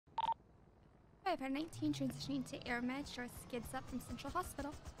519 transitioning to Air Med, shore skids up from Central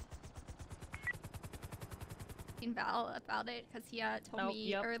Hospital. Val about it because he told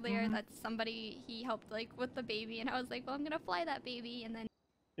me earlier that somebody he helped like with the baby, and I was like, well, I'm gonna fly that baby, and then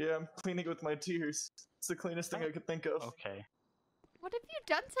yeah, I'm cleaning it with my tears. It's the cleanest thing I could think of. Okay. What have you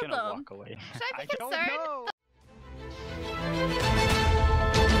done to Gonna them? walk away. Should I be I concerned? don't know.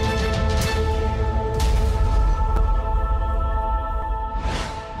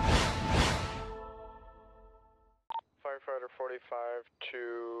 Firefighter 45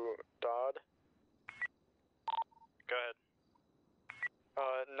 to Dodd. Go ahead.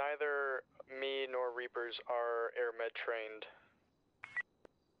 Neither me nor Reapers are Air Med trained.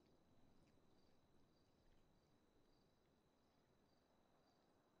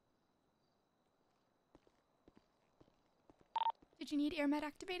 Did you need Air Med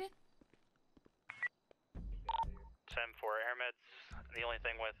activated? 10-4 Air Med's the only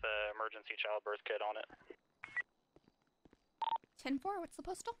thing with emergency childbirth kit on it. 10-4, what's the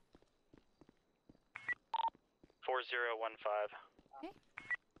postal? 4015. Okay.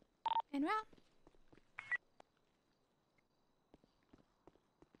 En route.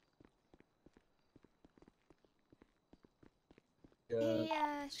 Hey,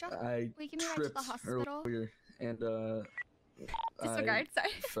 Cheryl, will you give me a ride to the hospital? Earlier and Disregard,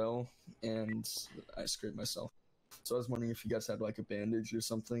 sorry. fell and I scraped myself. So I was wondering if you guys had like a bandage or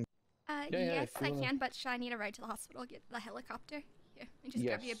something. Yes, I can, but should I need a ride to the hospital? Get the helicopter? Here, let me just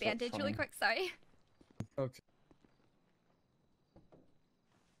grab you a bandage really quick, sorry. Okay.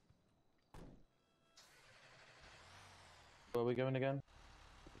 Where are we going again?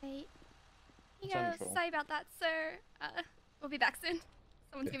 Hey. Here you go. Central. Sorry about that, sir. We'll be back soon.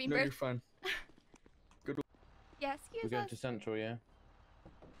 Someone's giving no, birth. you're fine. Good. Yeah, excuse We're going us. to Central, yeah?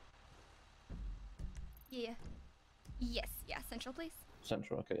 Yeah. Yes, yeah, Central, please.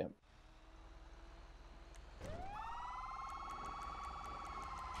 Central, okay, yeah.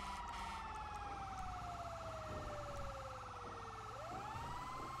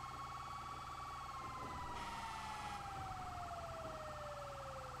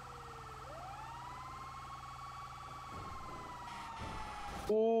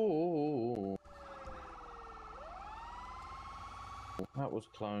 Oh, that was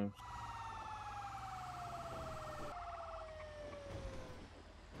close.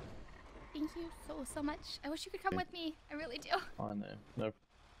 Thank you so much. I wish you could come with me. I really do. I know. No.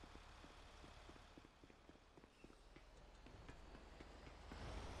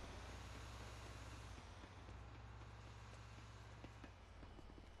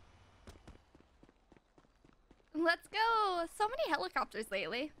 Let's go. So many helicopters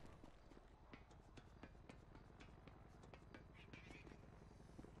lately.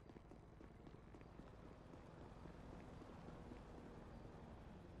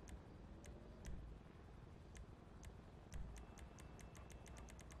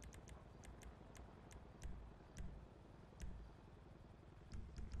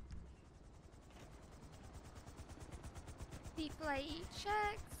 Deep flight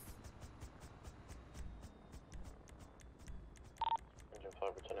checks. Engine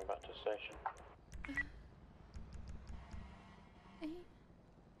 5 returning back to station. Hey.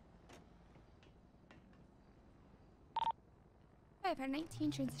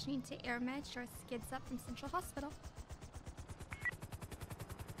 519 transitioning to Air Med, shore skids up from Central Hospital.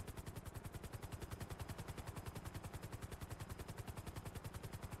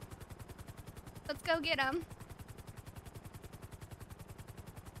 Let's go get him.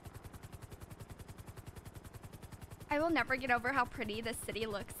 I will never get over how pretty this city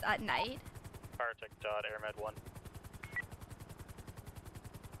looks at night. Firetech Dodd, Air Med 1.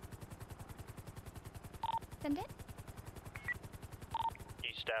 Send it.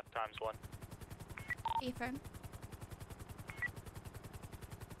 East staff times 1. Affirm.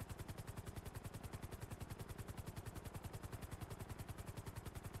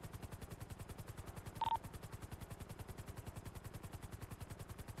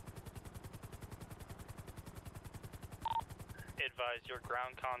 Advise your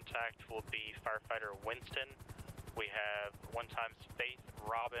ground contact will be Firefighter Winston. We have 1x Faith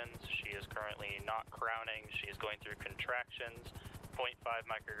Robbins. She is currently not crowning. She is going through contractions. 0.5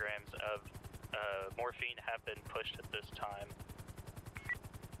 micrograms of morphine have been pushed at this time.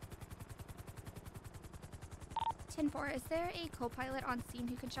 10-4, is there a co-pilot on scene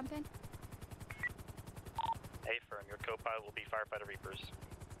who could jump in? Affirm, your co-pilot will be Firefighter Reapers.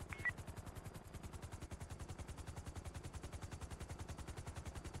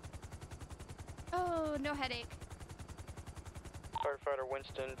 Oh, no headache. Firefighter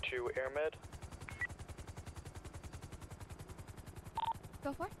Winston to Air Med.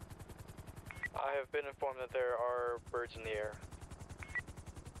 Go for it. I have been informed that there are birds in the air.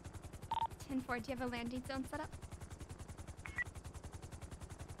 10-4, do you have a landing zone set up?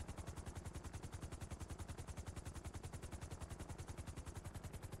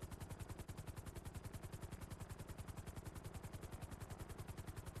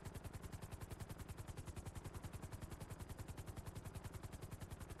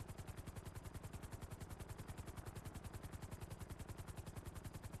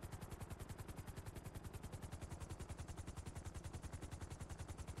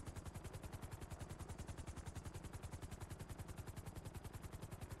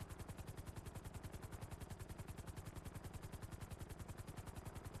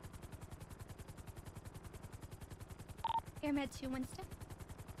 Airmed 2, Winston.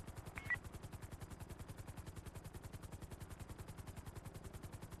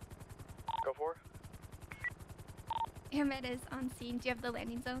 Go for. Airmed is on scene. Do you have the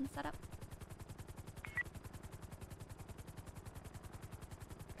landing zone set up?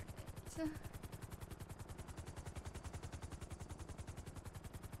 Perfect.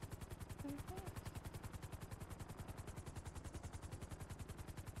 Perfect.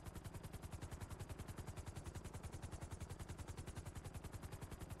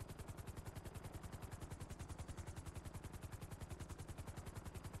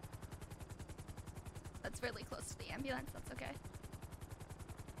 That's really close to the ambulance. That's okay.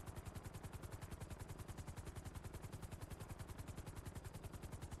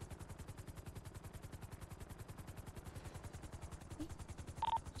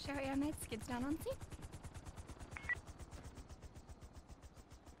 Sherry, I might skids down on scene.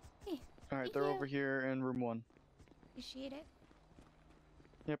 Hey. Alright, Thank they're you. over here in room 1. Appreciate it.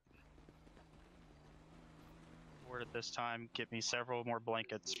 Word at this time, get me several more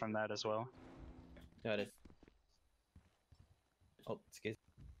blankets from that as well. Got it. Oh, excuse.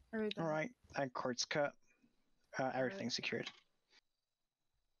 Alright, and cord's cut. Everything's secured.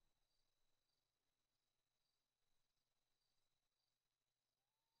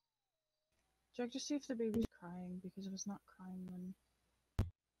 Check to see if the baby's crying, because if it's not crying, then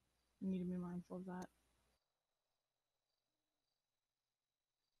you need to be mindful of that.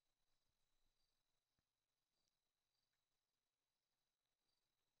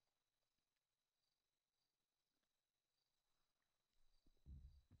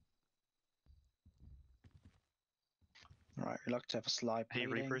 Alright, you're lucky to have a slide Hey,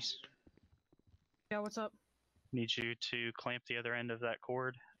 bleeding. Reapers, Yeah, what's up? need you to clamp the other end of that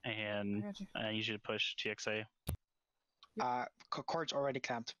cord, I and got you. I need you to push TXA. Cord's already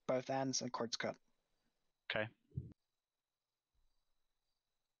clamped, both ends, and cord's cut. Okay.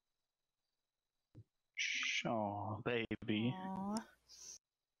 Aw, baby. Aww.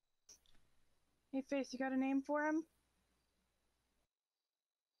 Hey, Face, you got a name for him?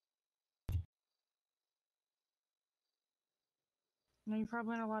 No, you're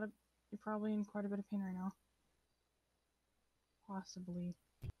probably in you're probably in quite a bit of pain right now. Possibly.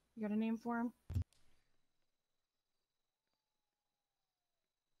 You got a name for him?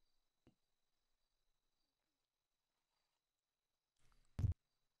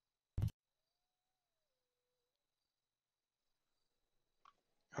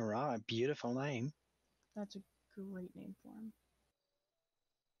 Alright, beautiful name. That's a great name for him.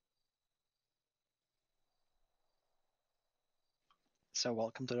 So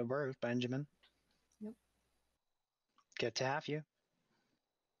welcome to the world, Benjamin. Yep. Good to have you.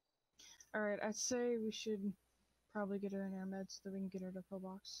 Alright, I'd say we should probably get her an air med so that we can get her to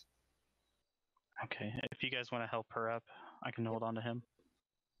pillbox. Okay, if you guys want to help her up, I can hold on to him.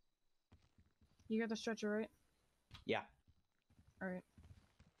 You got the stretcher, right? Yeah. Alright.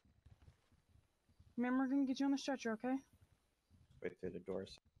 Remember, we're gonna get you on the stretcher, okay? Wait through the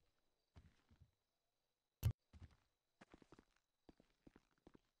doors.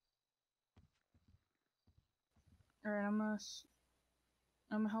 Alright, I'm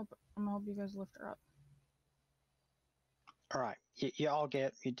gonna help you guys lift her up. Alright, you all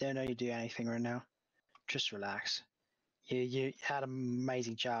you don't know you do anything right now. Just relax. You had an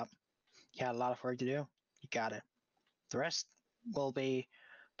amazing job. You had a lot of work to do. You got it. The rest will be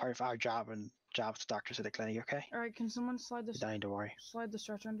part of our job and job as doctors at the clinic, okay? Alright, can someone slide You don't need to worry. slide the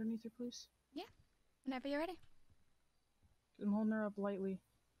stretcher underneath her, please? Yeah. Whenever you're ready. I'm holding her up lightly.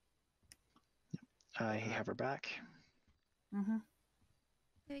 I have her back. Mm-hmm.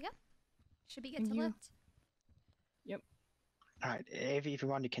 There we go. Should be good Thank to you. lift. All right, if you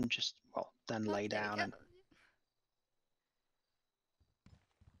want, you can just, well, then Oh, lay there we down. go. And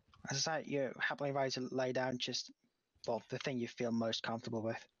as I said, you happily advise to lay down. Just, well, the thing you feel most comfortable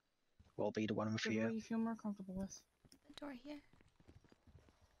with will be the one for Whichever way you. you feel more comfortable with. The door here.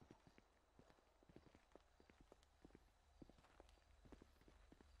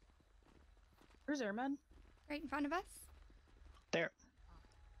 Where's Airmed? Right in front of us. There.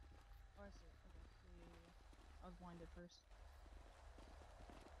 Oh, I see it. Okay. Yeah. I was blinded first.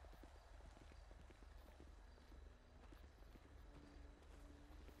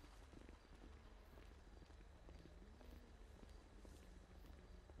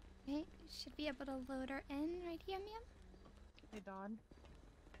 Okay, you should be able to load her in right here, ma'am. Hey, Dodd.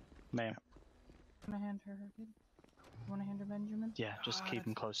 Ma'am. Wanna hand her kid? Wanna hand her Benjamin? Yeah, just keep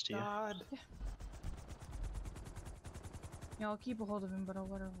him close to you. God. Yeah, I'll keep a hold of him, but I'll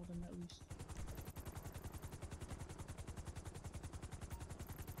let her hold him at least.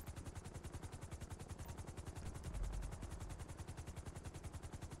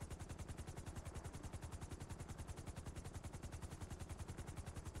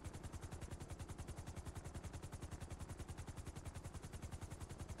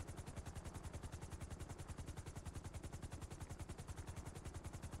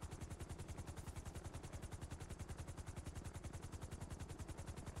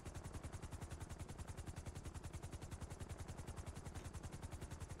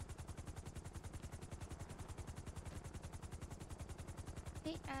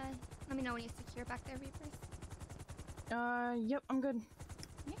 Hey, let me know when you secure back there, Reapers. Yep, I'm good.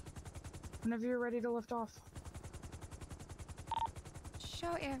 Okay. Whenever you're ready to lift off.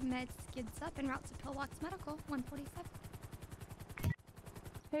 Show Air Med skids up en route to Pillbox Medical, 147.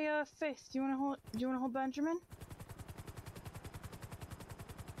 Hey, Faith, do you wanna hold Benjamin?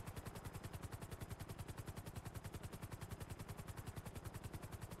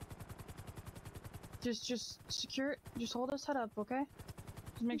 Just secure it. Just hold his head up, okay?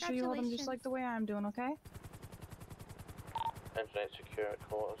 Just make sure you hold him just like the way I'm doing, okay? Engine 8 secure at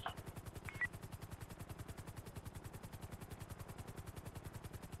quarters.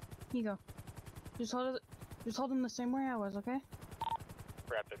 Here you go. Just hold him the same way I was, okay?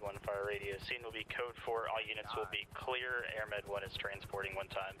 Rapid 1 fire radio. Scene will be code 4. All units will be clear. AirMed 1 is transporting 1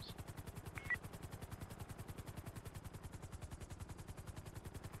 times.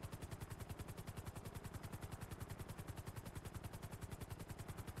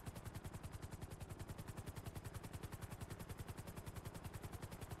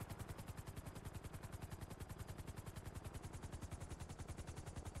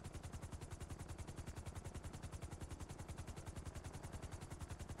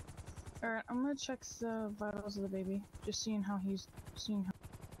 Alright, I'm gonna check the vitals of the baby. Just seeing how he's That's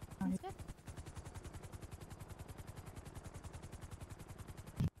good.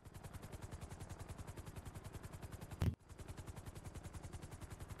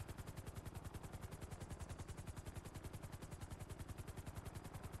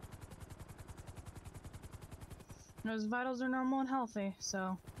 His vitals are normal and healthy,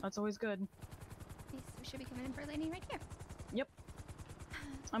 so that's always good. Nice, we should be coming in for a landing right here. Yep.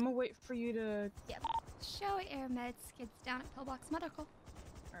 I'm gonna wait for you to... Yep. Show Air Med skids down at Pillbox Medical.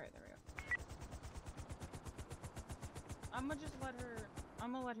 Alright, there we go. I'm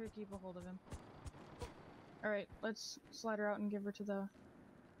gonna let her keep a hold of him. Alright, let's slide her out and give her to the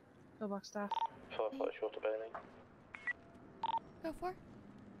pillbox staff. 5 foot short of Bailey. Go for.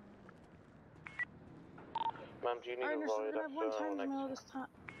 Ma'am, do you need Alright, a nurse, we're ride gonna have one times next female this time.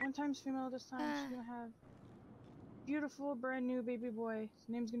 One times female this time. She's gonna have beautiful brand new baby boy. His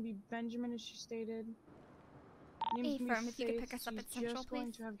name's gonna be Benjamin, as she stated. Name's gonna be Affirm, if you could Faith. pick us up at She's Central, just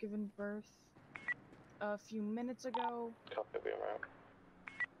going please. to have given birth a few minutes ago. Copy, being around.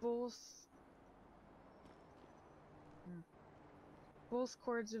 Both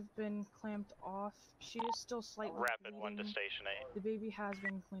cords have been clamped off. She is still slightly Rapid 1 to bleeding. Station 8. The baby has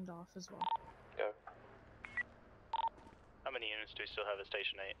been cleaned off as well. Go. How many units do we still have at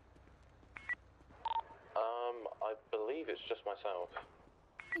Station 8? I believe it's just myself.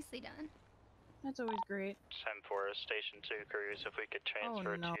 Nicely done. That's always great. 10-4 Station 2 crews, if we could Oh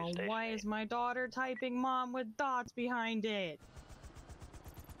transfer no, to Station why 8. is my daughter typing mom with dots behind it?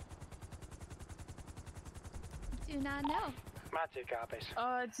 Do not know. Matthew copies.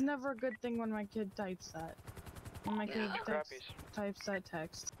 It's never a good thing when my kid types that. When my kid types that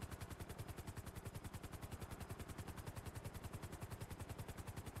text.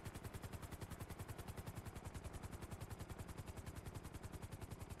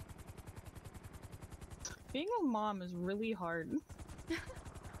 Being a mom is really hard.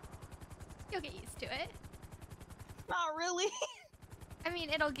 You'll get used to it. Not really. I mean,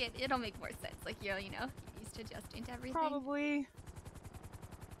 it'll make more sense. Like you're, you know, used to adjusting to everything. Probably.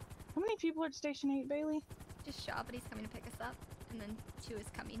 How many people are at Station 8, Bailey? Just Shaw, but he's coming to pick us up, and then 2 is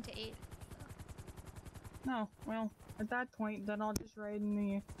coming to 8. So. No, well, at that point, then I'll just ride in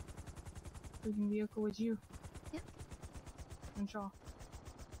the freaking vehicle with you. Yep. And Shaw.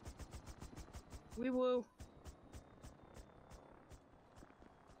 Wee woo.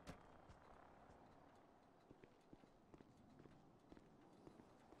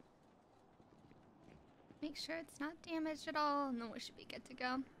 Make sure it's not damaged at all, and then we should be good to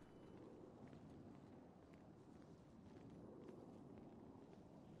go.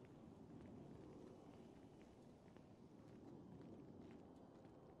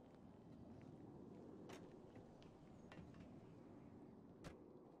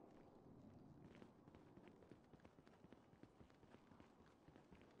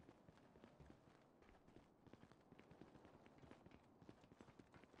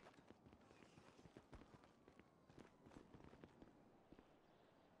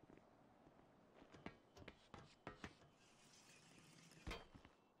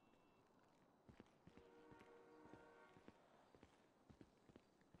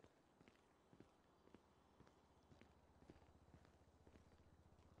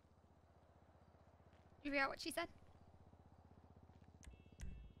 You figure out what she said?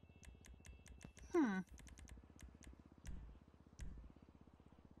 Hmm.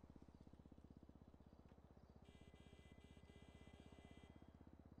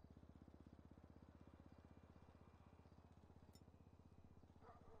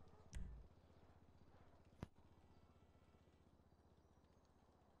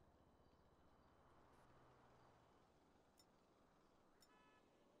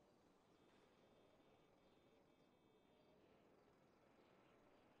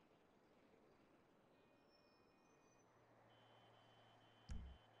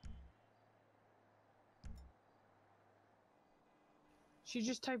 She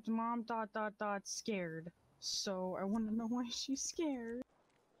just typed mom ... scared. So I want to know why she's scared.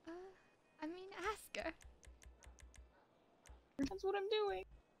 I mean, ask her. That's what I'm doing.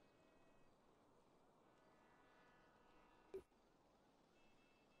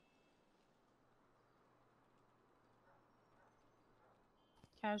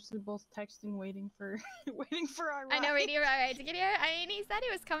 Casually both texting, waiting for waiting for our ride. I know, waiting for our ride to get here. I mean, he said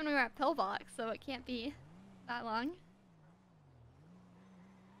he was coming when we were at Pillbox, so it can't be that long.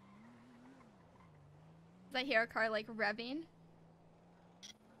 I hear a car like revving.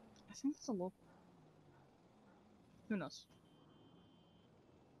 I think it's a local. Who knows?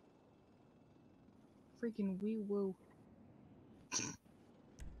 Freaking wee woo.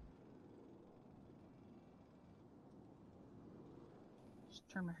 Just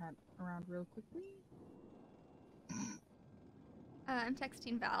turn my hat around real quickly. I'm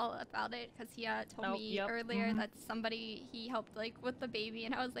texting Val about it because he told me earlier that somebody he helped like with the baby,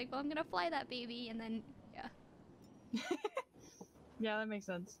 and I was like, well, I'm gonna fly that baby, and then yeah. Yeah, that makes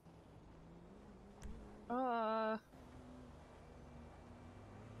sense.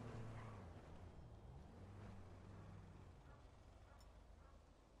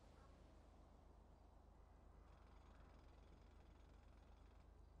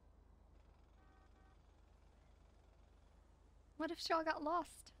 What if she all got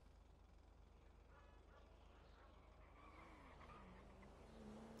lost?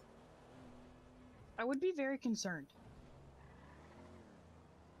 I would be very concerned.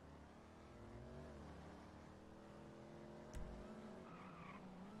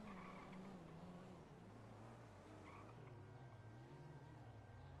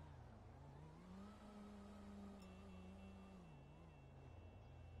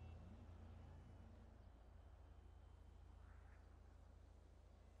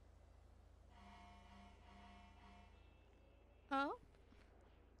 Oh?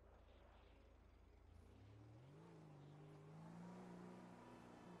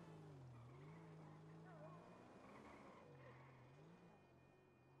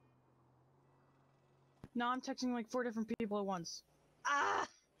 No, I'm texting like 4 different people at once. Ah!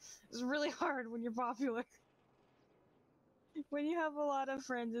 It's really hard when you're popular. When you have a lot of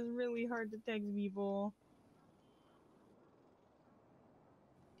friends, it's really hard to text people.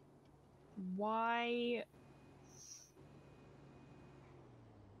 Why?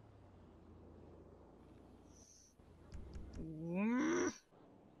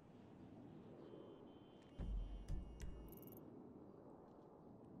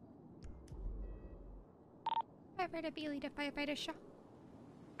 Firefighter Bailey to Firefighter Shaw.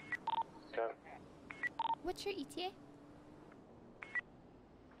 Okay. What's your ETA?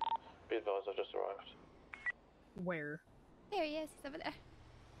 Be advised, I've just arrived. Where? There he is. He's over there.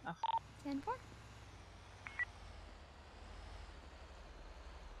 Oh. 10-4.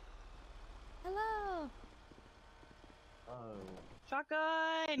 Hello. Oh.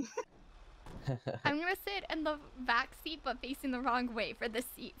 Shotgun! I'm gonna sit in the back seat, but facing the wrong way for this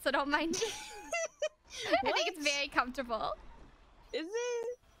seat, so don't mind me. I think it's very comfortable. Is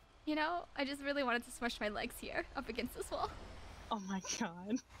it? You know, I just really wanted to smush my legs here up against this wall. Oh my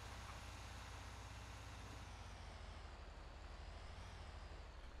god.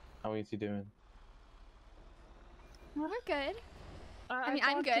 How is he doing? We're good. I mean,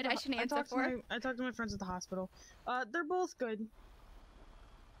 I I'm good. I shouldn't answer for her. I talked to my friends at the hospital. They're both good.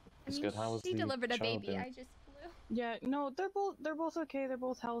 It's good. How was she the delivered a child baby. doing? I just flew. Yeah, no, they're both okay. They're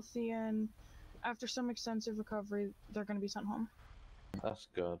both healthy, and after some extensive recovery, they're gonna be sent home. That's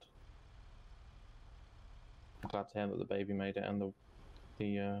good. I'm glad to hear that the baby made it and the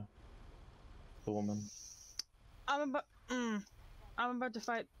woman. I'm about to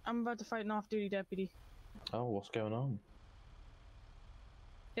fight an off-duty deputy. Oh, what's going on?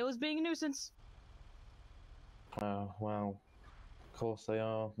 It was being a nuisance. Oh, well, of course they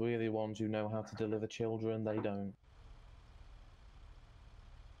are. We're the ones who know how to deliver children, they don't.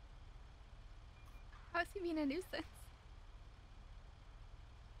 How is he being a nuisance?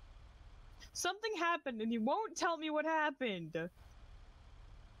 Something happened, and you won't tell me what happened. They're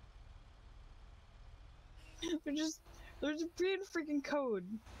just being freaking code.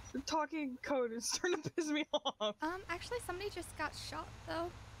 They're talking code. It's starting to piss me off. Actually, somebody just got shot though.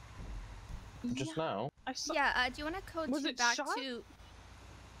 Just now? I saw. Yeah. Do you want to code Was to it back shot? to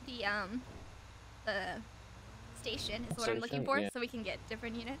the station? Is what I'm looking Station? for, Yeah. so we can get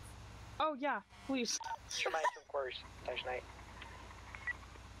different units. Oh yeah, please. Sure, my quarters. Station 8.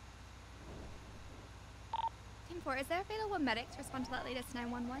 Team 4, is there available medics to respond to that latest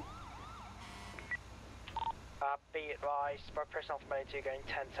 911? Be advised, my personnel from 82 going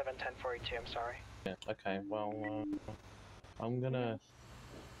 10-7, 10-42, I'm sorry. Yeah, okay, well, I'm gonna...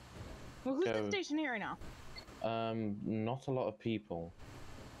 Well, who's go. at Station 8 right now? Not a lot of people.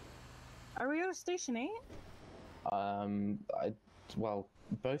 Are we at Station 8? Well,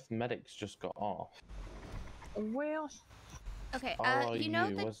 both medics just got off. Well, Okay. RIU, You know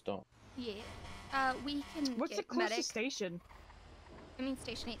that. where's Doc? Yeah. We can what's the get closest medic. station? I mean,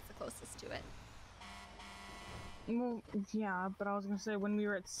 Station 8's the closest to it. Well, yeah, but I was gonna say when we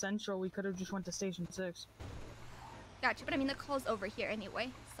were at Central, we could have just went to Station 6. Gotcha, but I mean the call's over here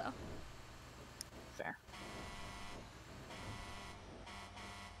anyway, so. Fair.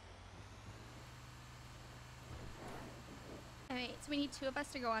 Alright, so we need 2 of us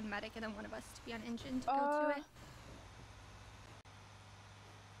to go on medic and then 1 of us to be on engine to go to it.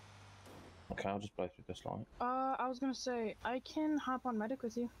 Okay, I'll just blow through this light. I was gonna say, I can hop on medic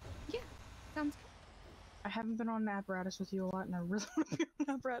with you. Yeah, sounds good. I haven't been on apparatus with you a lot, and I really want to be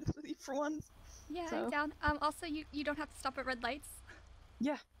on apparatus with you for once. Yeah, So. I'm down. Also, you don't have to stop at red lights.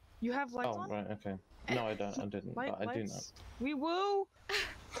 Yeah, you have lights on? Oh, right, okay. No, I don't, I didn't, but I do lights. We woo!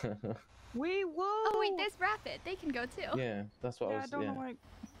 know. We woo! Oh wait, there's Rapid. They can go too. Yeah, that's what I was, I don't know why.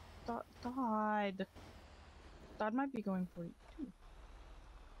 Dodd. Dodd might be going for you too.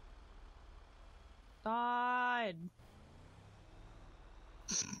 Dodd!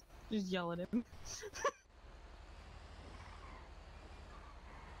 Just yell at him.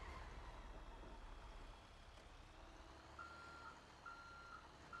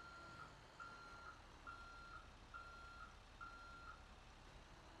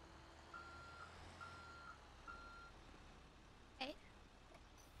 Okay.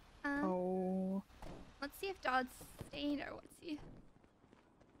 Oh. Let's see if Dodd's staying or what's he.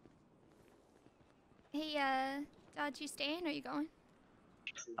 Hey, Dodd, you staying or you going?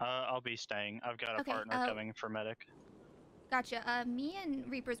 I'll be staying. I've got a Okay, partner coming for medic. Gotcha. Me and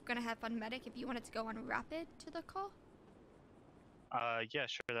Reaper's gonna have fun medic if you wanted to go on rapid to the call. Yeah,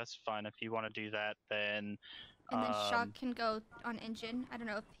 sure, that's fine. If you want to do that, then. And then Shaw can go on engine. I don't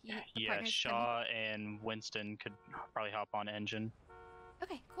know if the Yeah, partner's Shaw and Winston could probably hop on engine.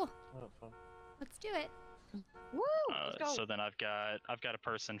 Okay, cool. Oh, fine. Let's do it. Woo! Let's go! So then I've got a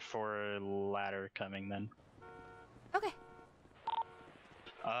person for ladder coming then. Okay.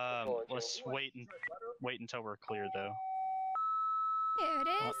 Let's wait until we're clear though. There it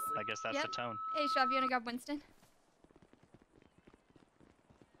is. Well, I guess that's Yep. the tone. Hey, Shaw, you wanna grab Winston?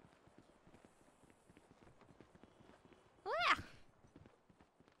 Ah!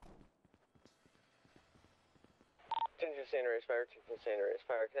 Attention Santa Race Fire, attention Santa Race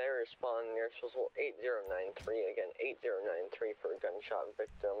Fire. Can I respond near Swizzle 8093? Again, 8093 for a gunshot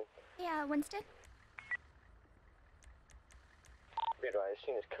victim. Yeah, Winston? Be advised,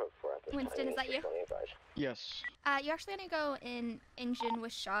 seen as code 4 at this Winston, time. is that you? Yes. You actually want to go in engine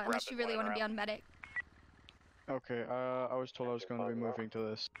with Shaw unless you really want to be on medic. Okay, I was told I was going to be moving to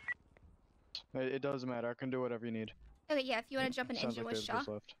this. It doesn't matter, I can do whatever you need. Okay, yeah, if you want to jump in Sounds engine like with they have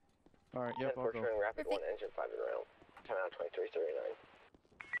Shaw. this left. Alright, yep, I'll go. Rapid 1, Perfect. engine 5 in round. Time out 2339.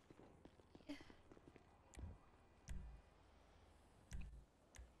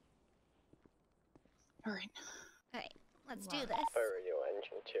 Alright. Alright, let's do Wow. this. Fire radio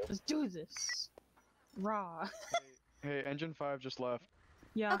engine 2. Let's do this. Raw. Hey, engine 5 just left.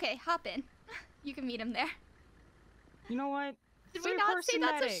 Yeah. Okay, hop in. You can meet him there. You know what? Did we not say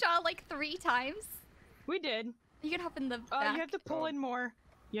that to Shaw like 3 times? We did. You can hop in the back. You have to pull in more.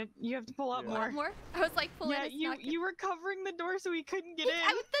 You have to pull up more. More? I was like, pull in. Yeah, you were covering the door so he couldn't get in.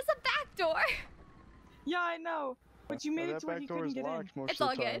 There's a back door. Yeah, I know. But you made it to where he couldn't get in. Most it's of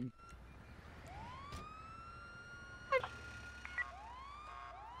all the good. time.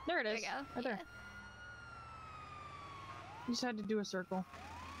 There it is. There we go. Right there. You just had to do a circle.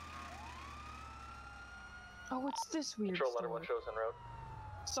 Oh, it's this weird Control letter story. 1 shows en route.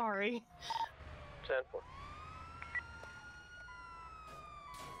 Sorry. 10-4.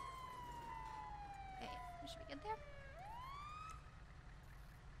 Okay, should we get there?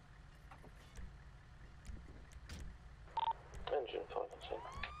 Engine 5.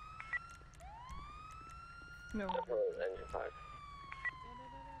 No. Engine 5.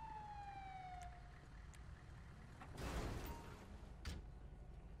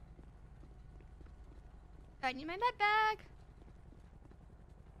 I need my med bag.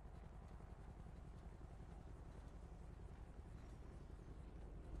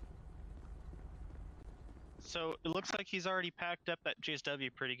 So it looks like he's already packed up that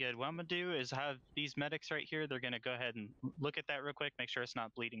GSW pretty good. What I'm gonna do is have these medics right here. They're gonna go ahead and look at that real quick, make sure it's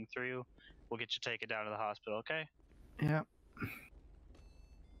not bleeding through. We'll get you taken down to the hospital, okay? Yeah.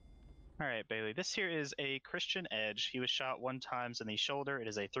 All right, Bailey. This here is a Christian Edge. He was shot 1 time in the shoulder. It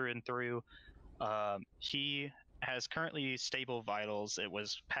is a through and through. He has currently stable vitals. It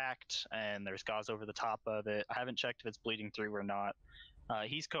was packed, and there's gauze over the top of it. I haven't checked if it's bleeding through or not.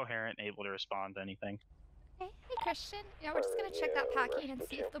 He's coherent, able to respond to anything. Hey, Christian. Yeah, we're just gonna check that packing and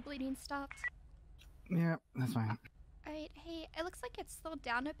see if the bleeding stopped. Yeah, that's fine. Alright, hey, it looks like it's slowed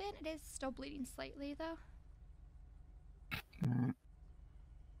down a bit. It is still bleeding slightly, though.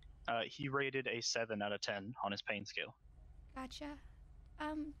 Alright. He rated a 7 out of 10 on his pain scale. Gotcha.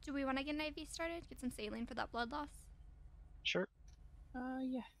 Do we want to get an IV started? Get some saline for that blood loss? Sure.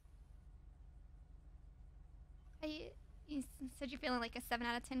 Yeah. You said you're feeling like a 7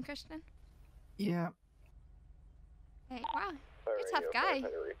 out of 10, Christian? Yeah. Hey, wow. You're a tough guy.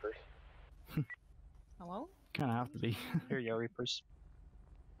 Hello? Kinda have to be. Here you go, Reapers.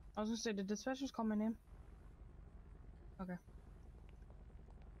 I was gonna say, did dispatchers call my name? Okay.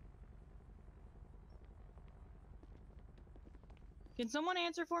 Can someone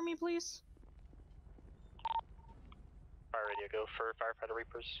answer for me, please? Fire radio, go for firefighter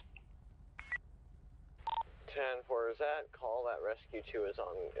Reapers. 10-4, is that call that rescue 2 is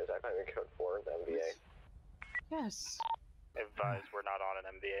on, is that kind of code 4, the MVA? Yes. Advise we're not on an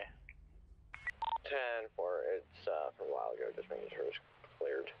MVA. 10-4, it's from a while ago, just making sure it's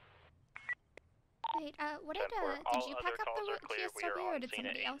cleared. Wait, what did you pack up the GSW or did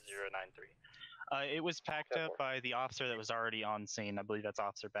somebody else? 093. It was packed up by the officer that was already on scene. I believe that's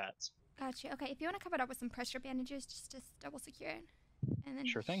Officer Batts. Gotcha. Okay, if you want to cover it up with some pressure bandages, just to double secure it. And then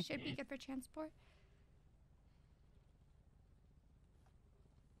Sure thing. Should be good for transport.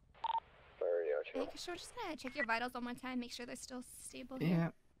 Hey, Kishore, just gonna check your vitals one more time, make sure they're still stable here.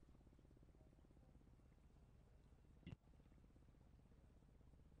 Yeah.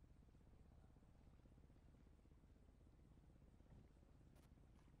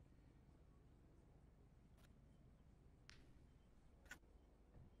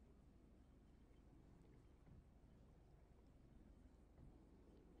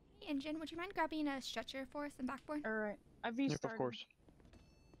 Hey, Engine, would you mind grabbing a stretcher for us and backboard? Alright. IV Yep, started. of course.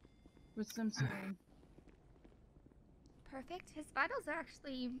 With some saline. Perfect. His vitals are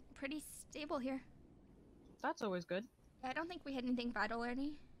actually pretty stable here. That's always good. I don't think we had anything vital or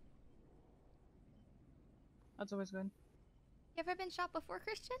any. That's always good. You ever been shot before,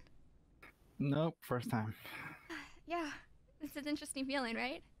 Christian? Nope, first time. Yeah. This is an interesting feeling,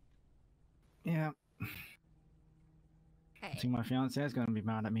 right? Yeah. Hey. I think my fiance is gonna be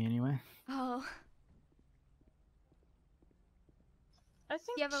mad at me anyway. Oh. I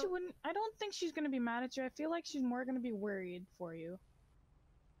think she wouldn't. I don't think she's gonna be mad at you. I feel like she's more gonna be worried for you.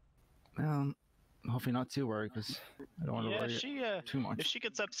 Hopefully not too worried, because I don't want to worry too much. If she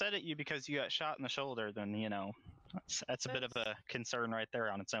gets upset at you because you got shot in the shoulder, then, you know, that's a bit of a concern right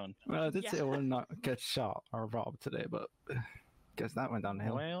there on its own. Well, I did say I would not get shot or robbed today, but guess that went down the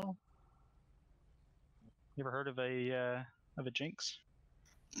hill. Well, you ever heard of a jinx?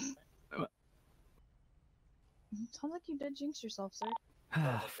 Sounds like you did jinx yourself, sir.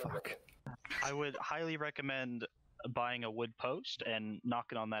 Fuck. I would highly recommend buying a wood post and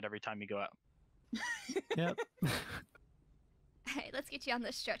knocking on that every time you go out. Yep. Alright, let's get you on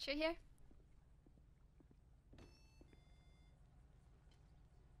the stretcher here.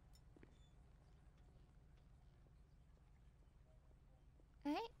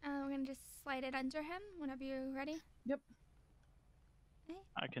 just slide it under him whenever you're ready. Yep. Okay.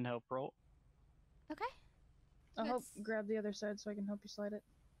 I can help roll. Okay. I'll help grab the other side so I can help you slide it.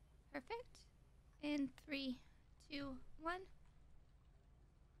 Perfect. In 3, 2, 1.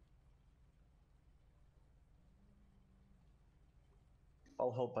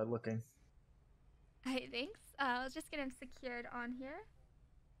 I'll help by looking. Alright, thanks. I'll just get him secured on here.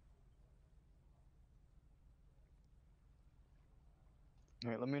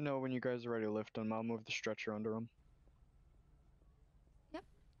 Alright, let me know when you guys are ready to lift him. I'll move the stretcher under him. Yep.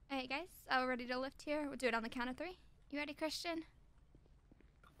 Alright, guys. We're ready to lift here. We'll do it on the count of 3. You ready, Christian?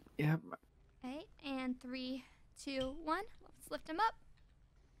 Yep. Alright, and 3, 2, 1. Let's lift him up.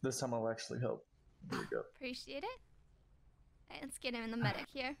 This time I'll actually help. There we go. Appreciate it. Alright, let's get him in the medic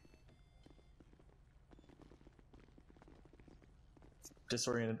here.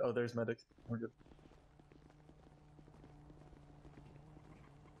 Disoriented. Oh, there's medic. We're good.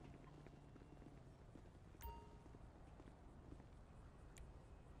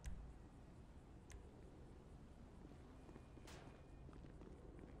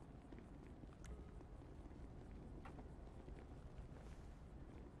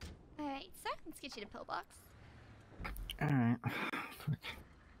 Alright, sir. Let's get you to pillbox. Alright. Fuck.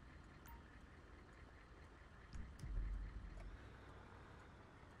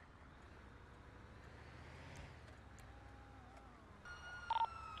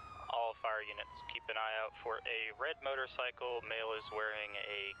 All fire units, keep an eye out for a red motorcycle. Male is wearing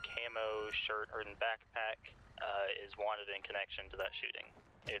a camo shirt and backpack. Is wanted in connection to that shooting.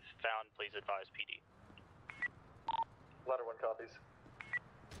 If found, please advise PD. Ladder 1 copies.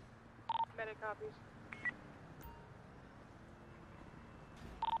 Medic copies.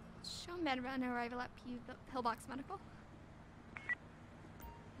 Show med run arrival at pillbox medical.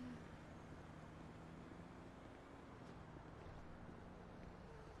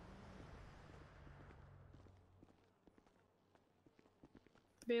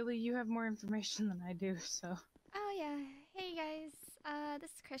 Bailey, you have more information than I do, so. Oh yeah. Hey guys. This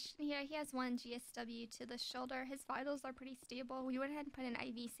is Christian here. He has 1 GSW to the shoulder. His vitals are pretty stable. We went ahead and put an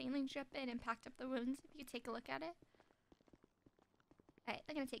IV saline drip in and packed up the wounds. If you could take a look at it. Alright,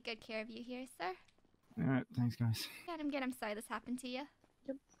 they're gonna take good care of you here, sir. Alright, thanks, guys. Get him, I'm sorry this happened to you.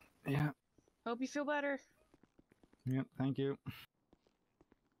 Yep. Yeah. Hope you feel better. Yep, thank you.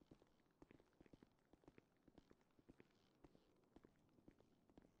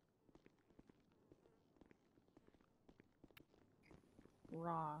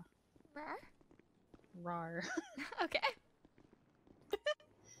 Raw. Rar? Rar. Okay.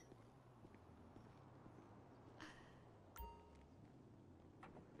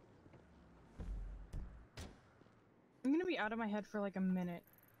 I'm gonna be out of my head for like a minute,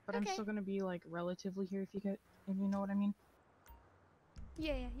 but I'm Okay. still gonna be like relatively here if you know what I mean.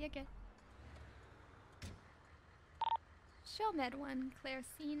 Yeah, you're good. Show med 1, clear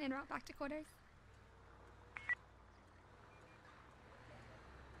scene and route back to quarters.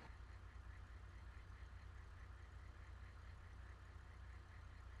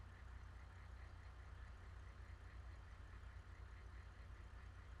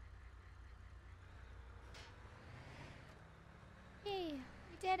 Hey,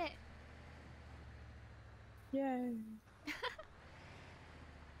 we did it. Yay.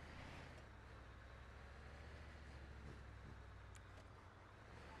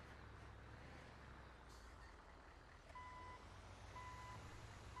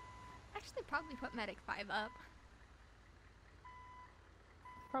 Actually, probably put medic 5 up.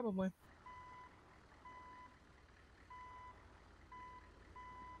 Probably.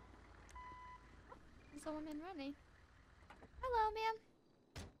 There's a woman running. Hello,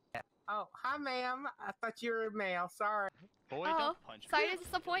 ma'am. Oh, hi, ma'am. I thought you were a male. Sorry. Boy, Oh, don't punch me. sorry to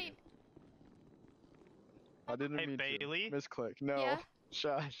disappoint. I didn't Hey, mean Bailey? to. Misclick. No. Yeah?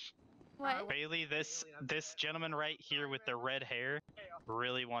 Shush. What? Bailey, this gentleman right here with the red hair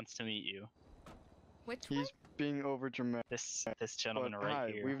really wants to meet you. Which one? He's being over dramatic. This gentleman But right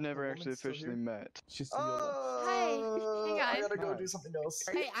hi, here. we've never The actually woman's still officially here? met. She's to your left. Oh, Hey I guys. gotta go Hi. do something else.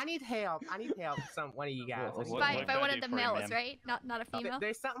 Hey, I need help. I need help. One of you guys. What- I need what- By, help. by can one I of do the for you, males, ma'am? right? Not a female.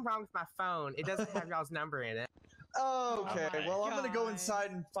 There's something wrong with my phone. It doesn't have y'all's number in it. Oh, okay. Oh my Well, I'm gonna go God. inside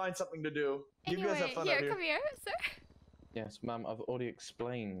and find something to do. You Anyway, guys have fun here, out here. come here, sir. Yes, ma'am, I've already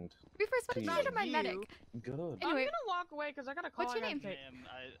explained. Reapers, what did you do to my You. medic? Good. I'm Anyway, gonna walk away because I got a call. what's your I gotta name? take. Ma'am,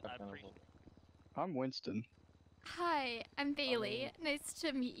 I Okay, appreciate. I'm Winston. hi, I'm Bailey. Nice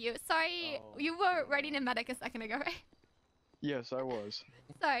to meet you. Sorry, Oh, you were God. writing a medic a second ago, right? Yes, I was.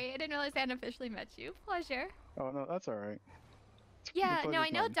 Sorry, I didn't realize I hadn't officially met you. Pleasure. Oh, no, that's alright. Yeah, no, pleasure's I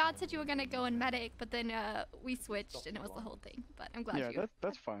know mine. Dot said you were gonna go in medic, but then we switched and it was the whole thing. But I'm glad Yeah, you.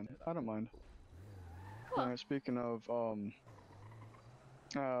 that's fine. I don't mind. Cool. Speaking of,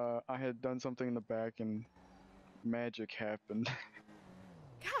 I had done something in the back and magic happened.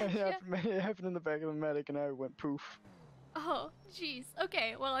 Gotcha. It happened in the back of the medic and I went poof. Oh, jeez.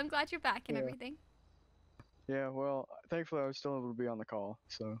 Okay, well, I'm glad you're back and Yeah. everything. Yeah, well, thankfully I was still able to be on the call,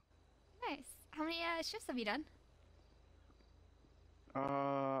 so. Nice. How many shifts have you done?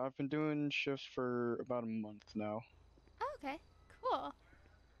 I've been doing shifts for about a month now. Oh, okay. Cool.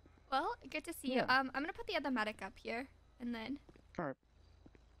 Well, good to see you. Yeah. I'm gonna put the other medic up here, and then. Alright.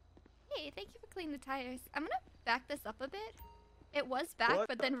 Hey, thank you for cleaning the tires. I'm gonna back this up a bit. It was back, What?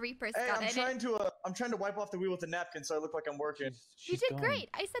 but then Reapers Hey, got I'm in trying it. to I'm trying to wipe off the wheel with a napkin so I look like I'm working. You did great.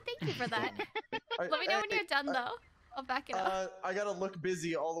 I said thank you for that. Let me know when you're done, though. I'll back it up. I gotta look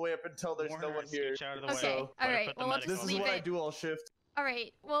busy all the way up until there's no one here. Out of the Okay, way. alright, well, let's This just is leave what I it. do all shift.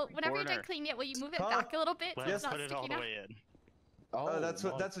 Alright, well, whenever you're done Warner. cleaning it, will you move it Huh? back a little bit so Let's it's not put it all sticking the out? way in. That's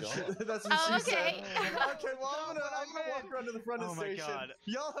what my that's what she, God. that's what Oh, she okay. said. Okay, well I'm gonna walk around to the front of Oh the my station. God.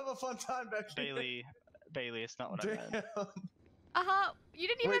 Y'all have a fun time back here. Bailey, it's not what I meant. Damn. Uh-huh. You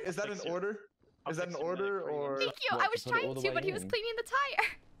didn't even... Wait, is that an order? I'll Is that an fix your medic order for you. or? Thank you. What, I was to put it all trying the to, way but he was in? cleaning the tire.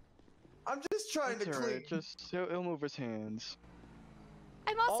 I'm just trying It's to clean. alright, just he'll move his hands.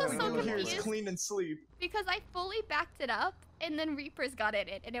 I'm All also we so do here is confused clean and sleep. because I fully backed it up, and then Reapers got in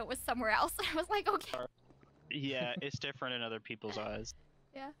it, and it was somewhere else. I was like, okay. Yeah, it's different in other people's eyes.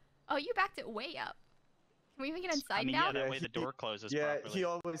 Yeah. Oh, you backed it way up. Can we even get inside I mean, now? yeah, that Yeah, way the door closes Yeah,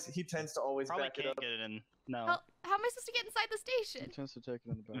 properly. he tends to always Probably back it can't up. get it in. No. How am I supposed to get inside the He station? tends to take it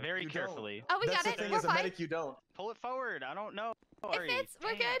in the back. Very You carefully. Oh, we That's got the it. thing We're as a fine. medic, you don't. Pull it forward. I don't know. It fits.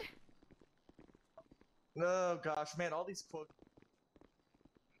 We're good. Oh gosh, man, all these quotes.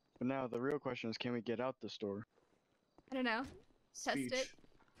 But now the real question is, can we get out the store? I don't know. Test Speech. it.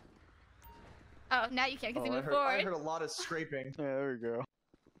 Oh, now you can because you I moved heard, forward. I heard a lot of scraping. Yeah, there we go.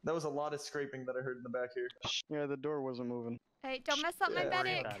 That was a lot of scraping that I heard in the back here. Yeah, the door wasn't moving. Hey, don't mess up my Yeah. Don't worry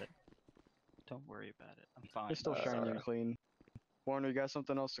medic. about it. Don't worry about it. I'm fine. It's still shiny and clean. Warner, you got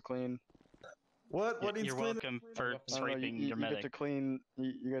something else to clean? What? What needs You're cleaning? welcome for I don't know, scraping you your get to medic. clean.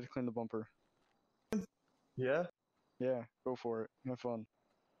 You got to clean the bumper. Yeah? Yeah, go for it. Have fun.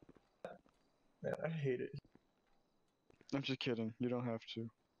 Man, I hate it. I'm just kidding. You don't have to.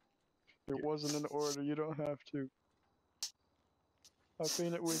 It wasn't an order. You don't have to. I'll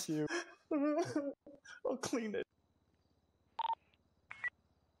clean it with you. I'll clean it.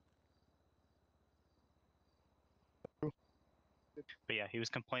 But yeah, he was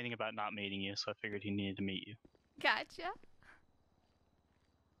complaining about not meeting you, so I figured he needed to meet you. Gotcha.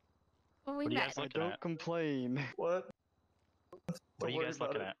 Well, we What are you met. guys I looking don't at? complain. What? What are Don't you worry guys about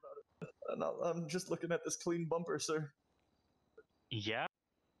looking it. at? I'm just looking at this clean bumper, sir. Yeah?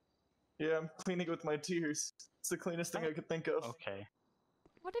 Yeah, I'm cleaning it with my tears. It's the cleanest thing I could think of. Okay.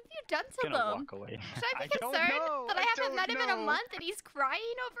 What have you done to Gonna them? walk away. Should I I be don't concerned know, that I I haven't don't met him in a know. month and he's crying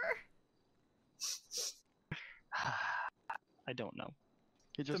over? I don't know.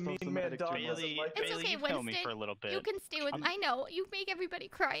 He just The loves the mean man medic dog too doesn't much. Bailey, like It's Bailey, okay, you've known me Winston. for a little bit. You can stay with. I'm- I know. You make everybody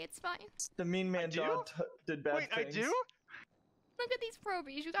cry. It's fine. The mean man do? dog did bad things. Look at these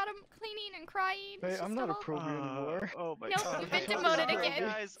probies. You got them cleaning and crying. Hey, It's I'm just not a all- probie anymore. Oh my Nope, god. you've been Okay. demoted Sorry, again.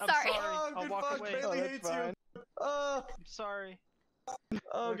 Guys, I'm Sorry. sorry. Oh, I'll good walk fuck, away. Bailey Oh, that's hates fine. you. Oh, I'm sorry.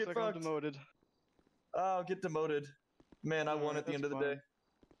 oh, Looks get like I'm fucked. demoted. Oh, get demoted. Man, I won Alright, at the end that's of the day. fine.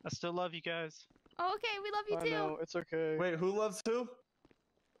 I still love you guys. Oh, okay, we love you I too. know, it's okay. Wait, who loves who?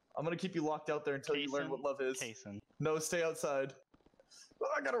 I'm gonna keep you locked out there until you learn what love is. Kason. No, stay outside. Oh,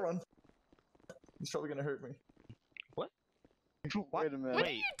 I gotta run. He's probably gonna hurt me. Wait a minute. What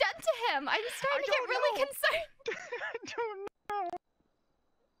have you done to him? I'm starting to get really concerned. I don't know.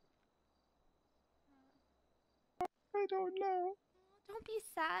 I don't know. Don't be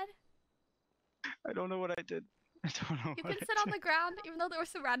sad. I don't know what I did. I don't know You what can I sit on did. the ground, even though we're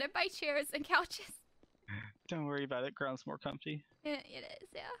surrounded by chairs and couches. Don't worry about it. Ground's more comfy. Yeah, it is.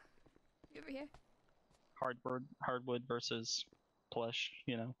 Yeah. You over here. Hardwood versus plush,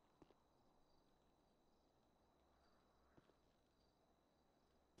 you know.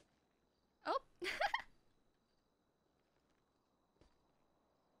 Oh.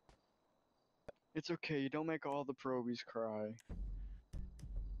 It's okay. You don't make all the probies cry.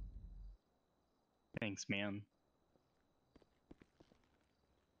 Thanks, man.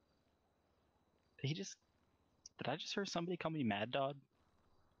 Did I just hear somebody call me Mad Dog?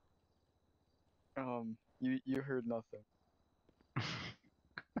 You heard nothing.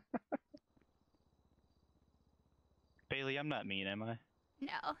 Bailey, I'm not mean, am I?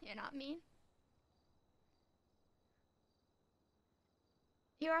 No, you're not mean.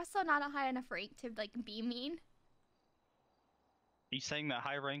 You're also not a high enough rank to like be mean. Are you saying that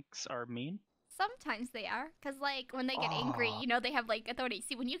high ranks are mean? Sometimes they are, cause like when they get angry, you know, they have like authority.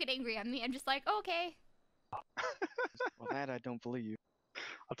 See, when you get angry at me, I'm just like, okay. Well, that I don't believe.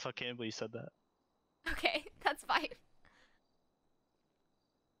 I'll tell Campbell you said that. Okay, that's fine.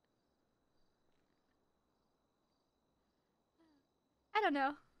 I don't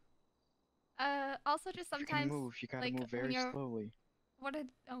know. Also just If you sometimes, can move, you gotta like, move when very you're... slowly. What did...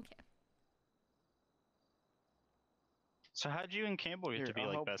 Okay. So how'd you and Campbell get Here, to be I'll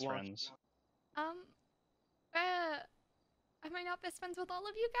like help best block- friends? Am I not best friends with all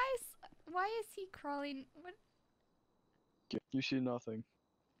of you guys? Why is he crawling? What? You see nothing.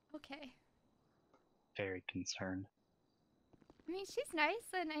 Okay. Very concerned. I mean, she's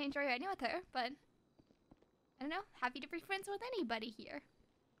nice and I enjoy hanging with her, but... I don't know, happy to be friends with anybody here.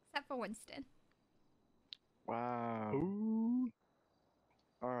 Except for Winston. Wow.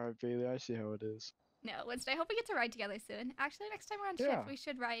 Alright, Bailey, I see how it is. No, Winston, I hope we get to ride together soon. Actually, next time we're on Yeah. shift, we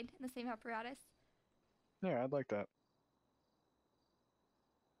should ride in the same apparatus. Yeah, I'd like that.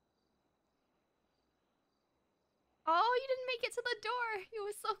 Oh, you didn't make it to the door! You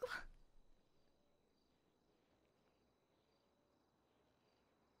was so close.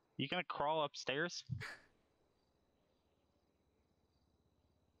 You gonna crawl upstairs?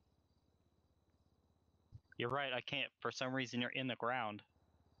 You're right, I can't. For some reason, you're in the ground.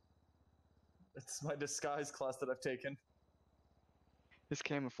 It's my disguise class that I've taken. It's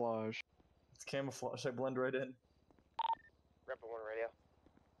camouflage. It's camouflage. I blend right in. Rapid 1 radio.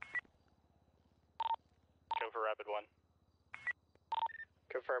 Go for Rapid 1.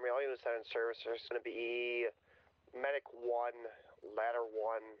 Confirming all units that are in service. There's going to be Medic 1, Ladder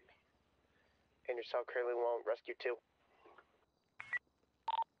 1, and yourself currently alone, Rescue 2.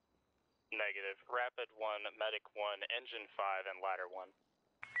 Negative. Rapid 1, Medic 1, Engine 5, and Ladder 1.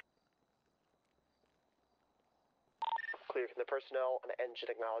 Clear from the personnel and engine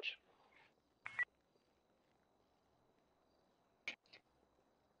acknowledge.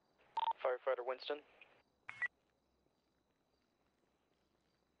 Firefighter Winston.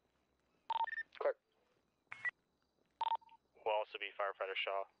 Clear. Will also be Firefighter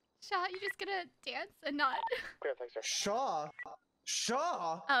Shaw. Shaw, you just gonna dance and not... Clear, thanks, sir. Shaw?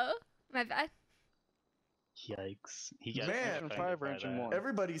 Shaw? Oh, my bad. Yikes. He got Man, offended fire by engine that. 1.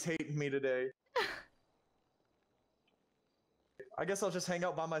 Everybody's hating me today. I guess I'll just hang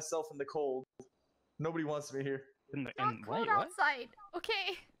out by myself in the cold. Nobody wants me here. Not cold outside,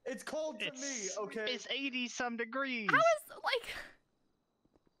 okay? It's cold to me, okay? It's 80-some degrees! How is, like...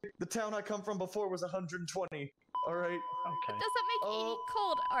 The town I come from before was 120, alright? Okay. Doesn't make 80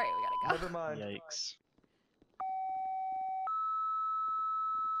 cold. Alright, we gotta go. Never mind. Yikes.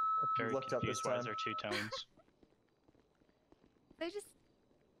 You Very lucked up this confused why is time. there two tones. They just